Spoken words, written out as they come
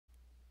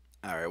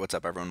Alright, what's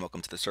up everyone?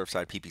 Welcome to the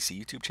Surfside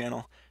PPC YouTube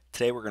channel.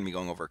 Today we're going to be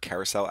going over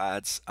carousel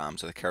ads.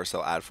 So the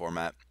carousel ad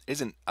format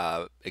isn't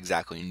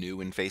exactly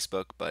new in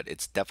Facebook, but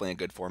it's definitely a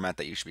good format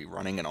that you should be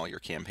running in all your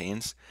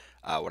campaigns.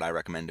 What I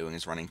recommend doing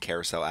is running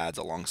carousel ads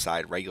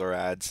alongside regular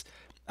ads,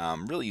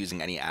 really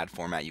using any ad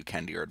format you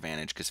can to your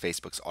advantage because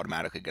Facebook's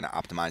automatically going to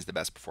optimize the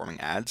best performing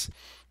ads.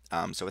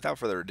 So without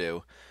further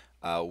ado,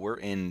 we're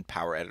in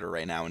Power Editor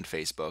right now in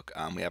Facebook.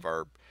 We have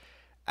our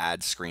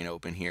ad screen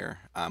open here.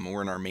 And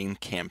we're in our main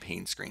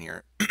campaign screen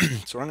here.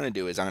 So what I'm going to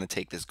do is I'm going to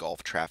take this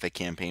golf traffic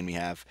campaign we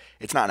have.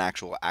 It's not an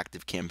actual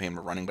active campaign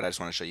we're running, but I just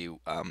want to show you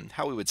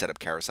how we would set up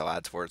carousel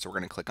ads for it. So we're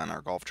going to click on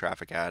our golf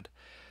traffic ad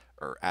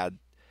or ad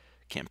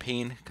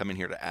campaign, come in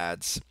here to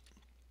ads.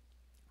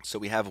 So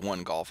we have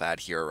one golf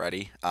ad here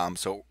already.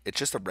 So it's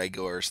just a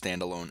regular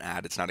standalone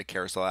ad. It's not a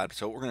carousel ad.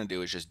 So what we're going to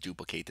do is just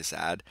duplicate this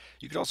ad.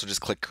 You could also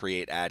just click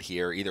create ad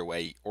here either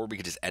way, or we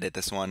could just edit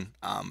this one.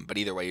 But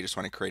either way, you just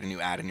want to create a new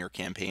ad in your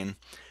campaign.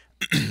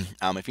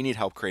 If you need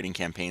help creating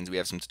campaigns, we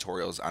have some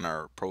tutorials on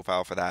our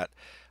profile for that.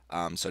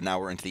 So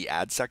now we're into the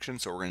ad section.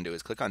 So what we're going to do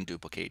is click on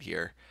duplicate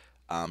here.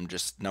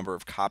 Just number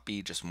of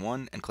copy, just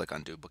one, and click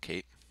on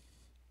duplicate.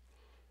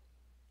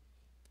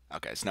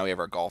 Okay, so now we have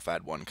our golf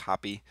ad one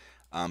copy.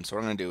 So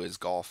what I'm going to do is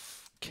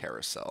golf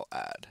carousel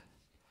ad.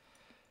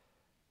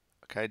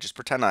 Okay, just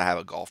pretend I have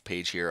a golf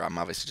page here. I'm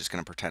obviously just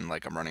going to pretend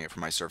like I'm running it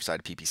from my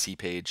Surfside PPC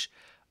page.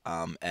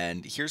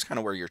 And here's kind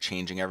of where you're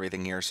changing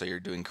everything here. So you're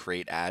doing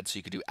create ad. So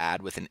you could do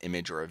ad with an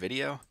image or a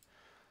video.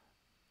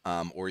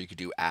 Or you could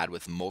do ad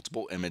with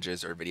multiple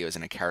images or videos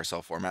in a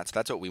carousel format. So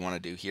that's what we want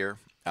to do here.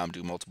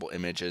 Do multiple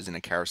images in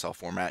a carousel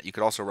format. You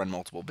could also run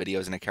multiple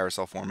videos in a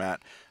carousel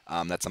format.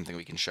 That's something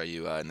we can show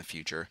you in the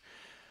future.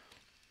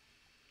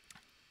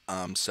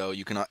 So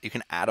you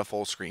can add a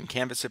full screen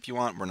canvas if you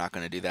want. We're not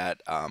going to do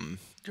that.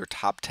 Your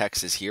top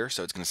text is here,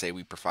 so it's going to say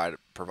we provide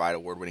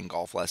award-winning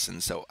golf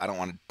lessons. So I don't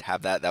want to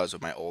have that. That was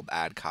what my old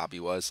ad copy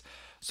was.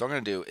 So what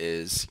I'm going to do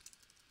is,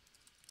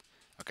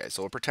 okay,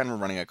 so we'll pretend we're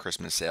running a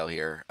Christmas sale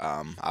here.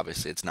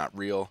 Obviously, it's not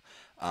real.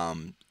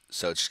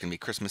 So it's just going to be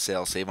Christmas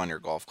sale. Save on your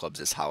golf clubs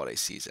this holiday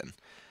season.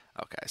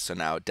 Okay, so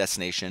now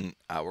destination,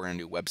 we're going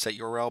to do website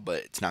URL,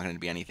 but it's not going to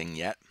be anything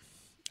yet.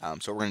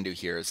 So what we're going to do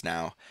here is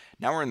now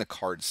we're in the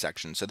cards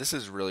section. So this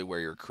is really where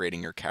you're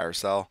creating your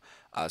carousel.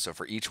 So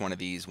for each one of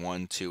these,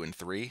 1, 2, and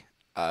 3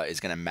 is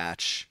going to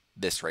match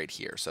this right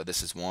here. So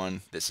this is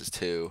 1, this is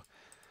 2,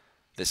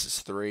 this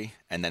is 3,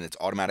 and then it's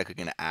automatically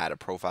going to add a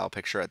profile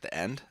picture at the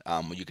end.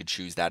 You could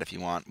choose that if you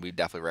want. We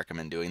definitely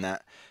recommend doing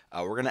that.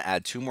 We're going to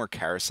add 2 more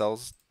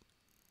carousels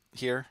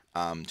here,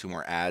 2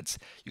 more ads.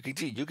 You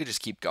could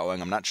just keep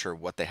going. I'm not sure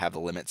what they have the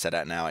limit set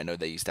at now. I know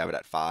they used to have it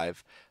at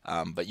 5,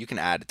 but you can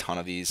add a ton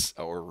of these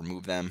or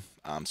remove them.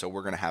 So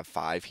we're going to have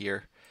 5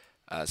 here.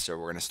 So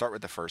we're going to start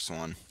with the first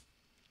one.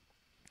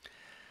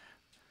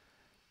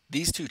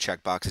 These 2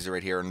 checkboxes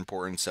right here are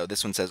important. So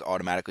this one says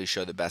automatically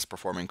show the best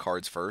performing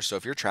cards first. So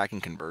if you're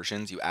tracking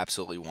conversions, you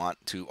absolutely want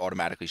to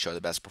automatically show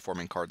the best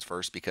performing cards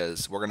first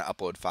because we're going to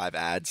upload 5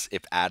 ads.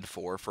 If ad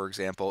 4, for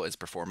example, is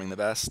performing the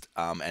best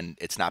and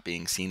it's not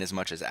being seen as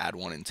much as ad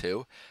 1 and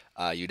 2,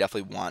 you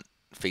definitely want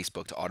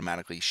Facebook to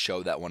automatically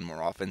show that one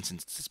more often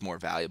since it's more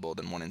valuable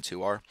than 1 and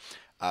 2 are.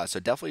 So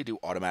definitely do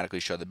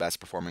automatically show the best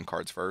performing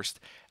cards first.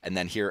 And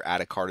then here,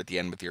 add a card at the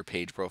end with your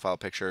page profile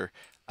picture.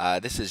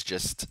 This is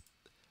just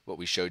what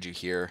we showed you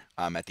here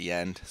at the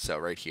end. So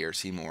right here,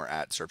 see more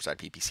at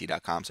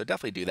surfsideppc.com. So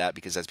definitely do that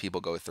because as people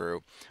go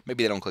through,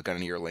 maybe they don't click on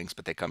any of your links,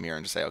 but they come here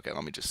and just say, okay,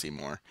 let me just see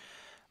more.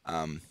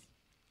 All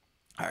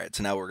right,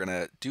 so now we're going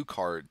to do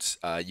cards.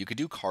 You could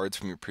do cards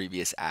from your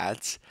previous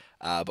ads,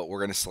 but we're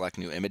going to select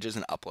new images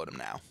and upload them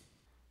now.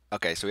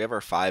 Okay, so we have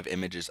our 5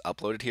 images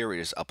uploaded here. We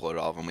just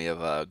uploaded all of them. We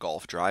have a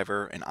golf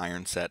driver, an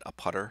iron set, a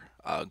putter,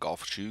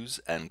 golf shoes,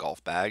 and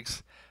golf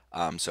bags.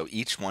 So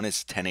each one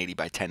is 1080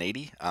 by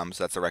 1080.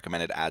 So that's the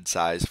recommended ad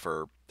size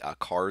for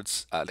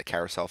cards, the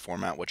carousel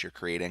format, what you're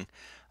creating.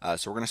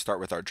 So we're going to start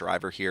with our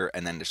driver here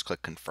and then just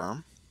click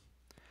confirm.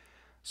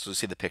 So you'll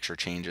see the picture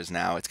changes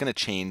now. It's going to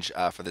change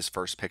for this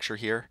first picture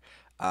here.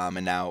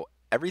 And now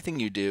everything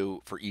you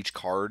do for each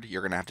card,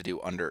 you're going to have to do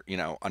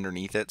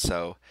underneath it.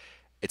 So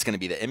it's going to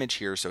be the image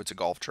here, so it's a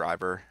golf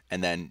driver,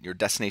 and then your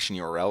destination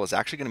URL is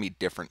actually going to be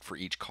different for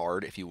each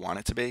card if you want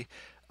it to be.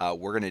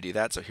 We're going to do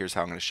that, so here's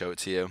how I'm going to show it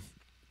to you.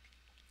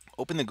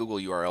 Open the Google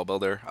URL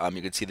Builder.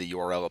 You can see the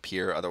URL up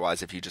here.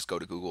 Otherwise, if you just go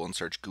to Google and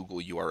search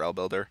Google URL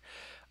Builder.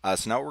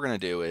 So now what we're going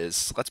to do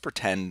is, let's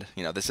pretend,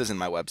 this isn't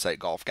my website,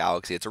 Golf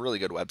Galaxy. It's a really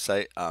good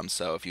website.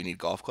 So if you need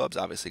golf clubs,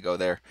 obviously go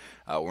there.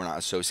 We're not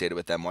associated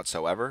with them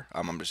whatsoever.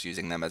 I'm just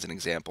using them as an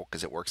example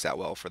because it works out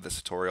well for this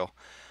tutorial.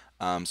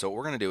 So what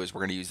we're going to do is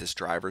we're going to use this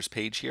drivers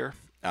page here.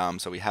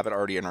 So we have it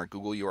already in our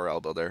Google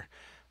URL Builder.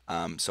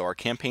 So our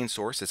campaign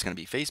source is going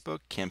to be Facebook.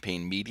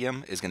 Campaign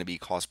medium is going to be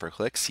cost per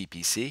click,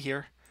 CPC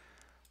here.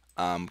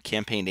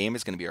 Campaign name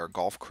is going to be our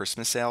golf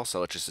Christmas sale. So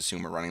let's just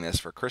assume we're running this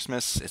for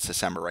Christmas. It's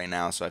December right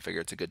now, so I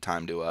figure it's a good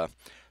time to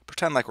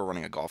pretend like we're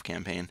running a golf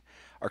campaign.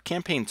 Our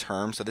campaign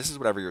term, so this is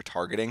whatever you're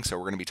targeting. So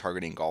we're going to be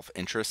targeting golf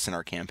interests in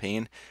our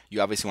campaign.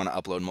 You obviously want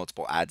to upload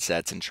multiple ad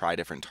sets and try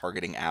different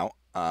targeting out.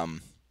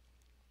 And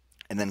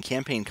then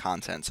campaign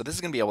content. So this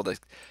is going to be able to,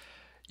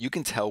 you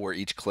can tell where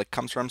each click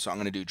comes from. So I'm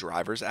going to do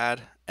driver's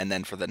ad. And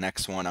then for the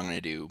next one, I'm going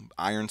to do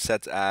iron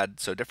sets ad.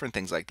 So different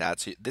things like that.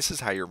 So this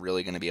is how you're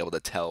really going to be able to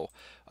tell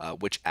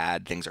which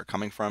ad things are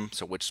coming from.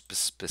 So which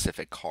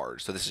specific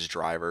cards. So this is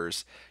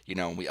drivers. You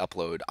know, when we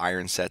upload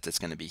iron sets, it's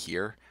going to be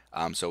here.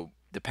 So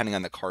depending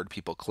on the card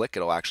people click,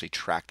 it'll actually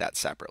track that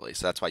separately.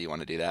 So that's why you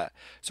want to do that.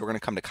 So we're going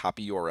to come to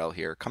copy URL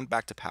here, come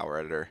back to Power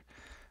Editor,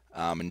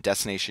 and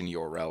destination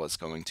URL is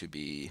going to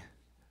be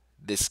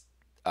this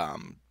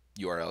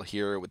URL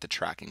here with the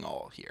tracking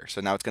all here.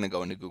 So now it's going to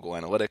go into Google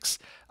Analytics.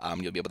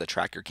 You'll be able to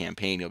track your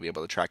campaign. You'll be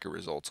able to track your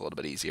results a little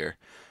bit easier.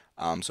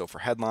 So for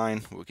headline,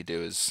 what we could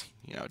do is,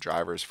 you know,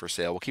 drivers for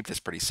sale. We'll keep this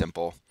pretty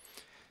simple,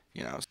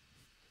 you know.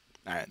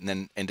 All right, and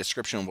then in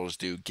description, we'll just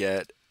do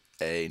get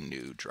a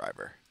new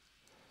driver,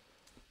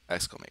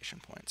 exclamation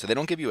point. So they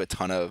don't give you a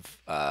ton of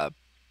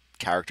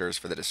characters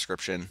for the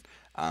description,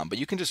 but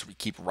you can just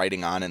keep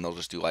writing on and they'll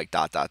just do like ...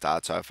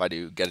 So if I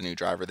do get a new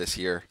driver this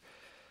year,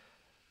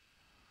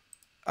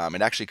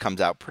 it actually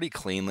comes out pretty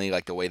cleanly,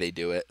 like the way they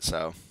do it.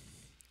 So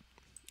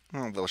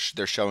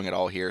they're showing it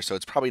all here. So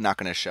it's probably not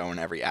going to show in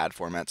every ad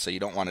format. So you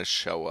don't want to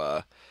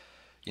show,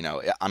 you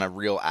know, on a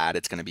real ad,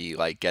 it's going to be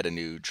like get a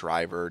new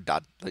driver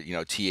dot, you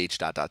know, th ...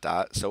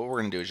 So what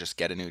we're going to do is just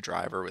get a new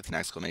driver with an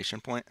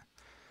exclamation point.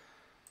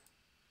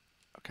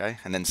 Okay,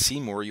 and then see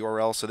more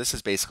URL. So this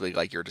is basically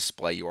like your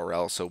display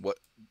URL. So what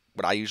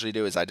I usually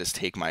do is I just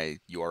take my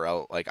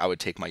URL, like I would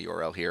take my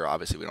URL here.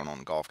 Obviously we don't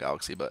own Golf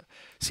Galaxy, but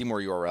see more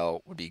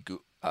URL would be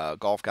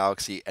Golf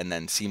Galaxy, and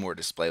then see more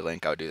display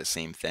link, I would do the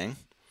same thing.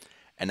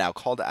 And now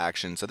call to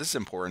action. So this is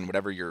important.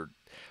 Whatever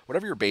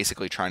you're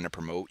basically trying to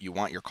promote, you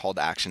want your call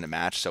to action to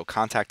match. So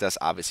contact us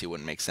obviously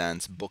wouldn't make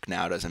sense. Book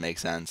now doesn't make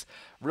sense.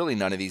 Really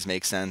none of these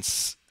make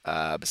sense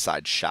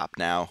besides shop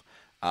now.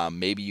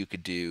 Maybe you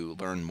could do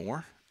learn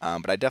more,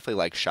 but I definitely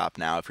like shop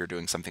now if you're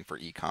doing something for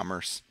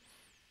e-commerce.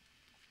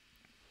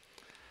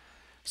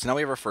 So now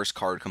we have our first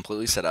card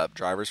completely set up,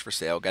 drivers for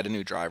sale, get a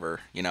new driver,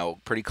 you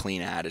know, pretty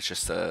clean ad. It's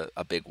just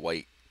a big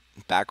white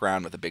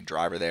background with a big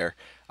driver there.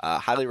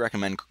 Highly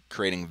recommend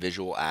creating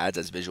visual ads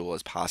as visual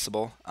as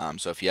possible.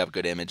 So if you have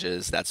good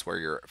images, that's where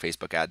your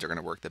Facebook ads are going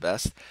to work the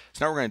best.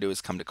 So now what we're going to do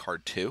is come to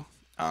card 2.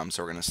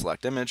 So we're going to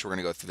select image. We're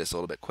going to go through this a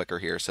little bit quicker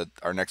here. So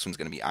our next one's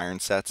going to be iron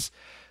sets.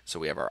 So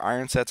we have our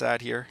iron sets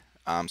ad here.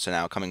 So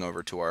now coming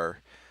over to our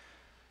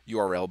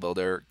URL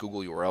builder,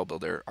 Google URL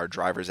builder, our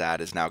driver's ad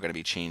is now going to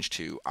be changed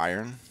to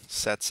iron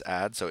sets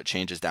ad. So it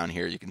changes down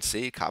here. You can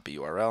see copy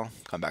URL,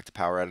 come back to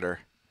Power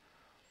Editor,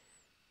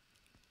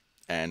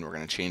 and we're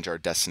going to change our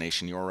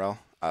destination URL.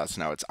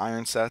 So now it's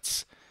iron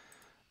sets.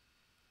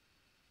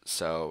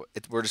 So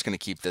we're just going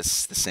to keep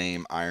this the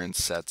same, iron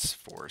sets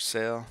for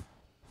sale.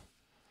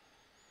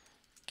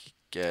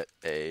 Get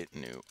a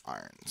new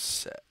iron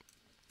set.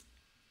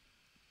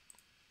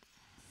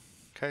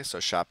 Okay,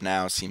 so shop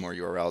now, see more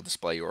URL,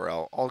 display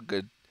URL, all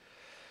good.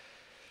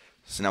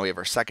 So now we have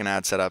our second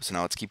ad set up. So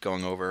now let's keep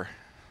going over.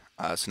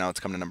 So now let's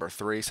come to number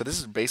 3. So this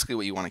is basically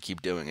what you want to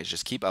keep doing, is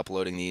just keep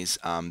uploading these.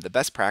 The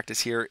best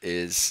practice here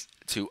is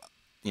to,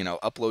 you know,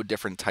 upload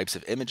different types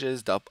of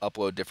images, to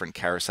upload different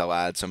carousel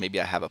ads. So maybe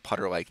I have a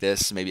putter like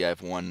this. Maybe I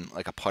have one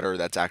like a putter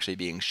that's actually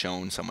being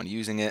shown someone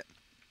using it.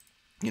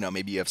 You know,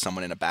 maybe you have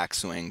someone in a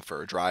backswing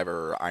for a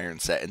driver or iron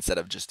set instead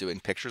of just doing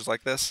pictures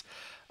like this.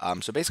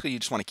 So basically you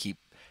just want to keep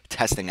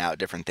testing out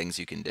different things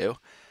you can do.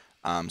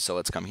 So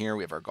let's come here.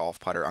 We have our golf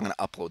putter. I'm going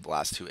to upload the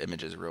last 2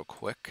 images real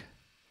quick.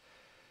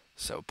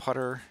 So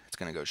putter, it's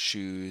going to go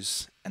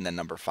shoes, and then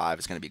number 5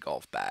 is going to be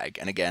golf bag.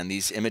 And again,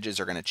 these images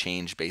are going to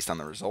change based on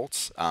the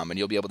results, and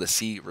you'll be able to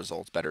see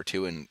results better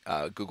too in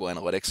Google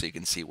Analytics, so you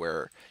can see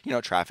where, you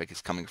know, traffic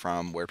is coming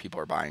from, where people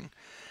are buying.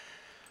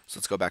 So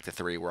let's go back to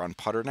 3. We're on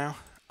putter now.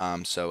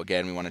 So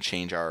again, we want to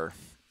change our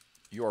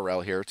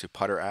URL here to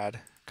putter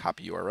ad,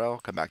 copy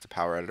URL, come back to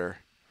Power Editor,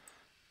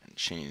 and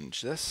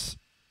change this.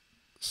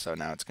 So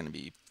now it's going to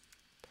be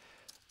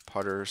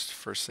putters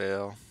for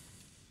sale.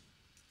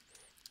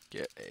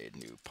 Get a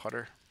new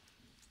putter.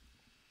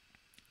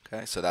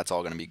 Okay, so that's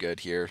all going to be good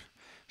here.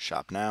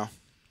 Shop now.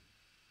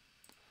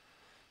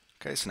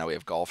 Okay, so now we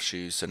have golf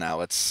shoes. So now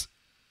let's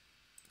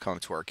come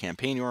to our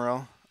campaign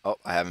URL. Oh,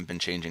 I haven't been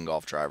changing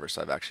golf drivers,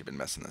 so I've actually been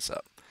messing this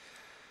up.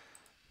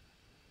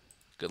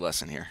 Good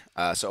lesson here.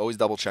 So always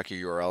double check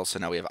your URL. So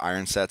now we have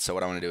iron sets. So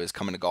what I want to do is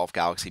come into Golf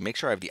Galaxy, make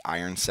sure I have the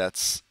iron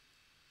sets.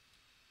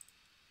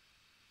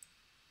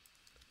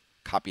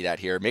 Copy that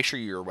here. Make sure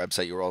your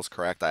website URL is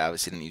correct. I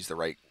obviously didn't use the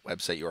right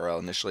website URL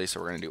initially, so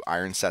we're going to do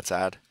iron sets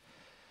ad.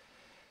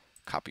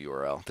 Copy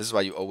URL. This is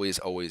why you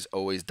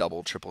always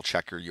double, triple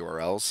check your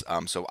URLs.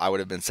 So I would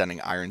have been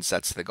sending iron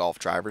sets to the golf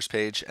drivers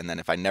page, and then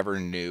if I never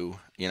knew,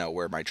 you know,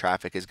 where my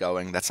traffic is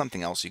going, that's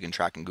something else you can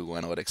track in Google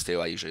Analytics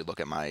too. I usually look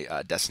at my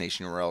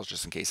destination URLs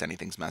just in case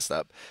anything's messed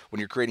up. When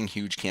you're creating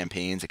huge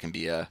campaigns, it can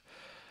be a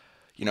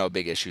a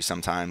big issue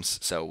sometimes.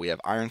 So we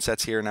have iron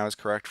sets here now is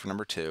correct for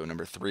number 2.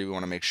 Number 3, we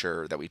want to make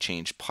sure that we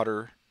change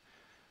putter,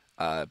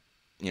 uh,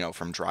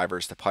 from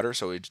drivers to putter.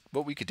 So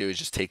what we could do is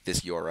just take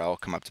this URL,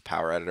 come up to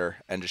Power Editor,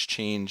 and just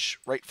change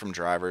right from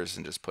drivers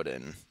and just put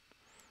in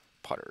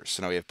putters.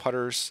 So now we have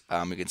putters.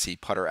 We can see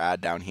putter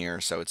add down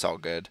here, so it's all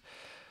good.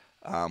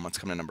 Let's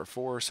come to number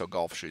 4. So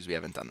golf shoes, we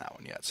haven't done that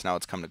one yet. So now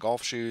let's come to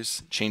golf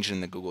shoes, change it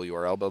in the Google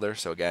URL builder.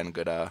 So again,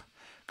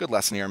 good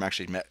lesson here. I'm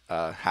actually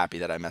happy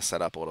that I messed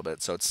that up a little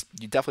bit. So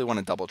you definitely want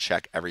to double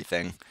check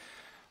everything.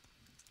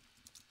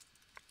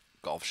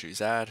 Golf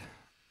shoes add,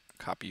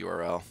 copy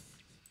URL.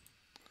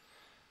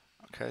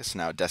 Okay, so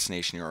now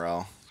destination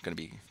URL is going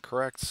to be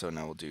correct. So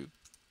now we'll do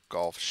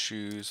golf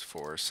shoes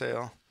for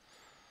sale.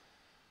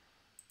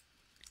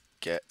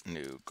 Get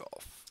new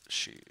golf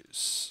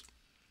shoes.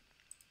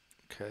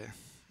 Okay,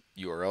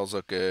 URLs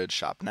look good.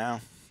 Shop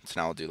now.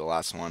 So now we'll do the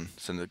last one.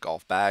 So the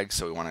golf bags.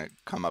 So we want to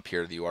come up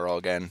here to the URL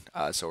again.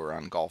 So we're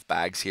on golf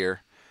bags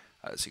here.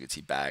 So you can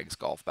see bags,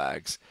 golf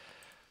bags.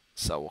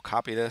 So we'll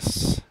copy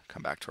this,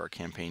 come back to our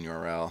campaign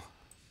URL.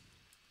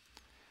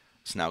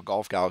 So now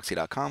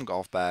golfgalaxy.com,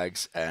 golf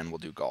bags, and we'll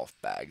do golf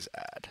bags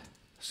ad.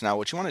 So now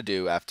what you want to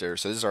do after,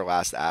 so this is our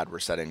last ad we're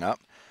setting up,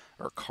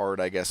 or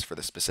card, I guess, for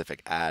the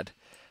specific ad,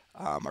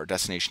 our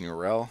destination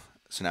URL.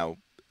 So now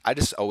I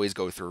just always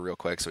go through real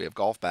quick. So we have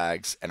golf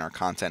bags, and our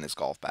content is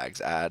golf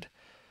bags ad,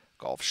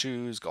 golf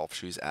shoes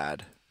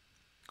ad,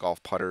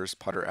 golf putters,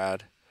 putter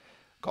ad,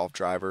 golf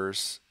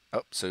drivers.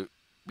 Oh, so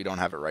we don't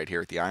have it right here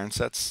with the iron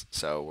sets.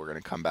 So we're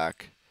going to come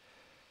back.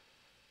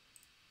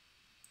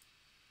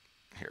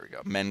 Here we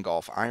go, men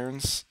golf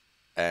irons,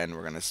 and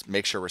we're going to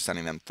make sure we're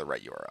sending them to the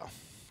right URL.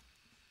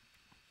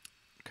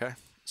 Okay,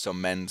 so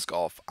men's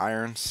golf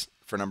irons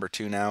for number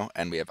 2 now,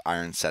 and we have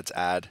iron sets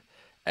ad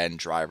and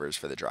drivers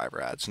for the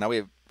driver ad. So now we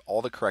have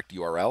all the correct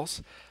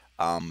URLs.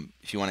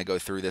 If you want to go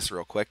through this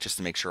real quick just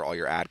to make sure all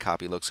your ad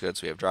copy looks good.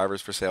 So we have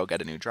drivers for sale,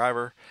 get a new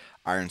driver,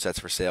 iron sets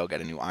for sale, get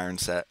a new iron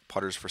set,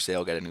 putters for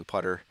sale, get a new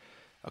putter.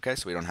 Okay,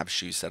 so we don't have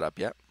shoes set up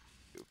yet.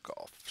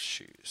 Golf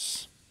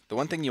shoes. The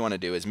one thing you want to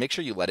do is make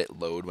sure you let it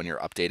load when you're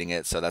updating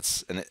it. So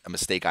that's a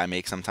mistake I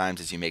make sometimes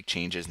is you make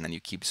changes and then you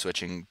keep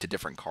switching to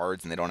different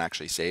cards and they don't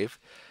actually save.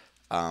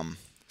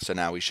 So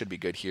now we should be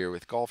good here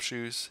with golf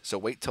shoes. So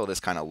wait till this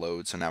kind of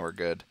loads. So now we're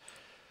good.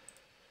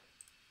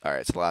 All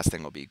right, so the last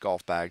thing will be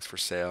golf bags for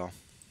sale.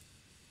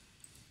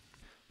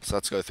 So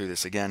let's go through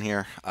this again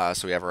here.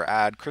 So we have our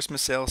ad,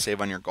 Christmas sale,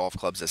 save on your golf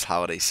clubs this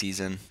holiday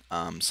season.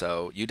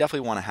 So you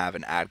definitely want to have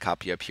an ad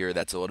copy up here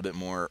that's a little bit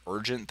more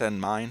urgent than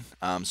mine.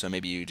 So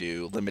maybe you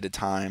do limited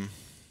time.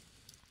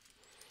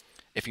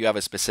 If you have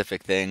a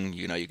specific thing,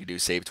 you could do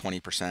save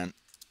 20%,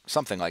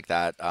 something like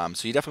that.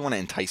 So you definitely want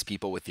to entice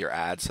people with your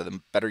ad. So the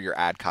better your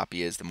ad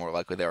copy is, the more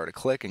likely they are to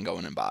click and go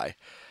in and buy.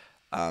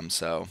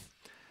 So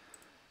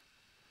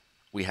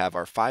we have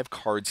our 5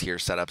 cards here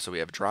set up. So we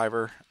have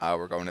driver.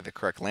 We're going to the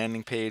correct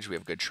landing page. We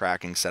have good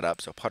tracking set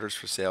up. So putters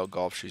for sale,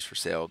 golf shoes for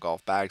sale,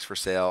 golf bags for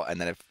sale.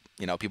 And then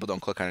if people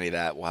don't click on any of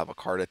that, we'll have a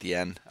card at the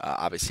end.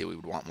 Obviously, we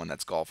would want one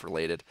that's golf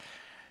related.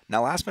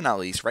 Now, last but not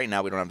least, right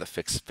now we don't have the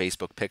fixed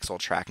Facebook pixel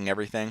tracking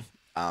everything.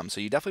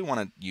 So you definitely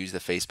want to use the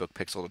Facebook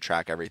pixel to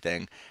track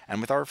everything. And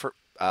with our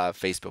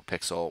Facebook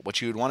pixel,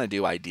 what you would want to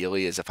do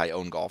ideally is if I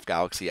own Golf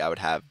Galaxy, I would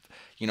have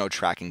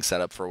tracking set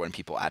up for when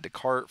people add to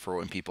cart, for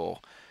when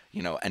people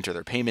enter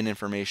their payment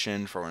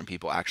information, for when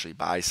people actually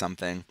buy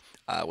something,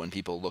 when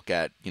people look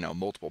at,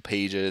 multiple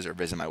pages or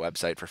visit my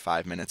website for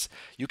 5 minutes.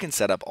 You can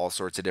set up all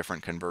sorts of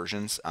different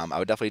conversions. I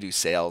would definitely do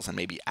sales and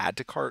maybe add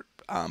to cart,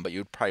 but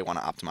you would probably want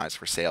to optimize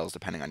for sales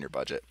depending on your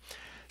budget.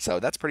 So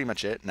that's pretty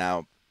much it.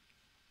 Now,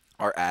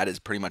 our ad is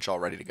pretty much all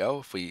ready to go.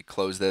 If we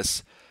close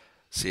this,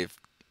 see if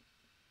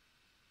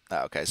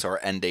okay, so our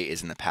end date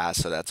is in the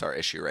past, so that's our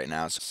issue right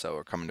now. So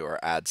we're coming to our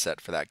ad set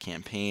for that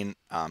campaign.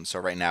 So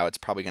right now it's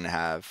probably going to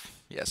have,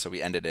 so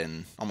we ended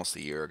in almost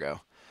a year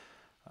ago.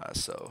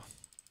 So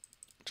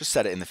just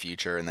set it in the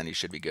future and then you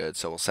should be good.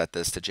 So we'll set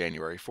this to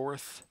January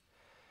 4th.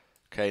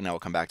 Okay, now we'll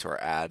come back to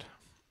our ad.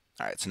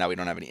 All right, so now we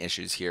don't have any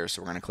issues here.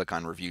 So we're going to click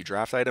on review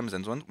draft items.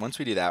 And once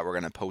we do that, we're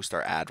going to post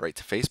our ad right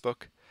to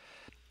Facebook.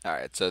 All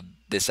right, so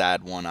this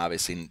ad one,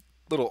 obviously a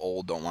little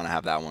old, don't want to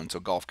have that one. So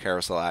golf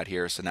carousel ad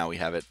here. So now we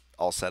have it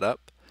all set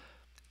up.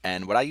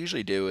 And what I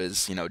usually do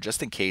is,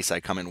 just in case I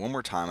come in one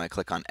more time, I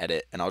click on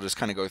edit and I'll just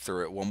kind of go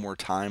through it one more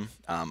time.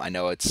 I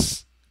know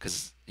it's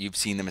because you've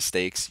seen the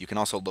mistakes. You can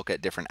also look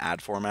at different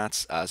ad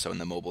formats. So in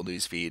the mobile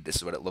news feed, this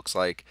is what it looks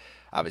like.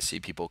 Obviously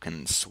people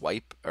can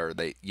swipe, or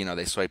they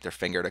swipe their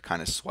finger to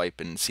kind of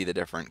swipe and see the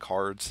different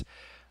cards.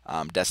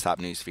 Desktop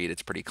newsfeed,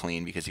 it's pretty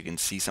clean because you can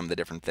see some of the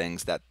different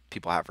things that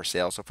people have for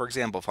sale. So for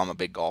example, if I'm a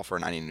big golfer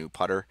and I need a new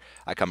putter,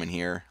 I come in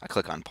here, I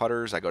click on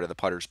putters, I go to the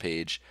putters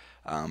page,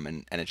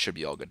 and it should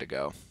be all good to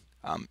go.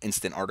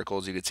 Instant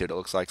articles, you can see what it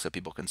looks like, so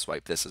people can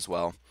swipe this as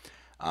well.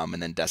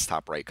 And then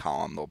desktop right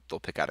column, they'll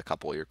pick out a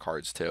couple of your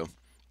cards too.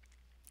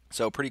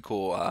 So pretty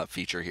cool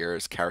feature here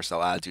is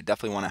carousel ads. You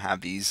definitely want to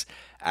have these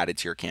added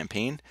to your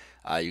campaign.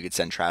 You could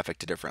send traffic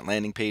to different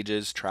landing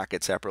pages, track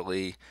it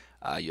separately.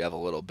 You have a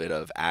little bit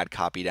of ad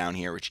copy down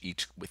here, which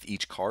with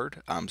each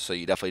card. So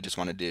you definitely just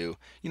want to do,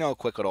 a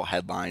quick little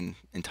headline,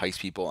 entice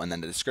people, and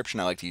then the description.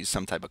 I like to use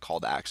some type of call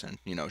to action.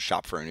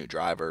 Shop for a new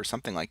driver,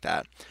 something like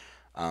that.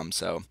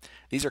 So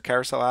these are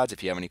carousel ads.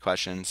 If you have any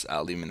questions,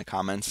 leave them in the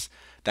comments.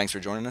 Thanks for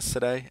joining us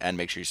today, and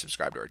make sure you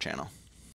subscribe to our channel.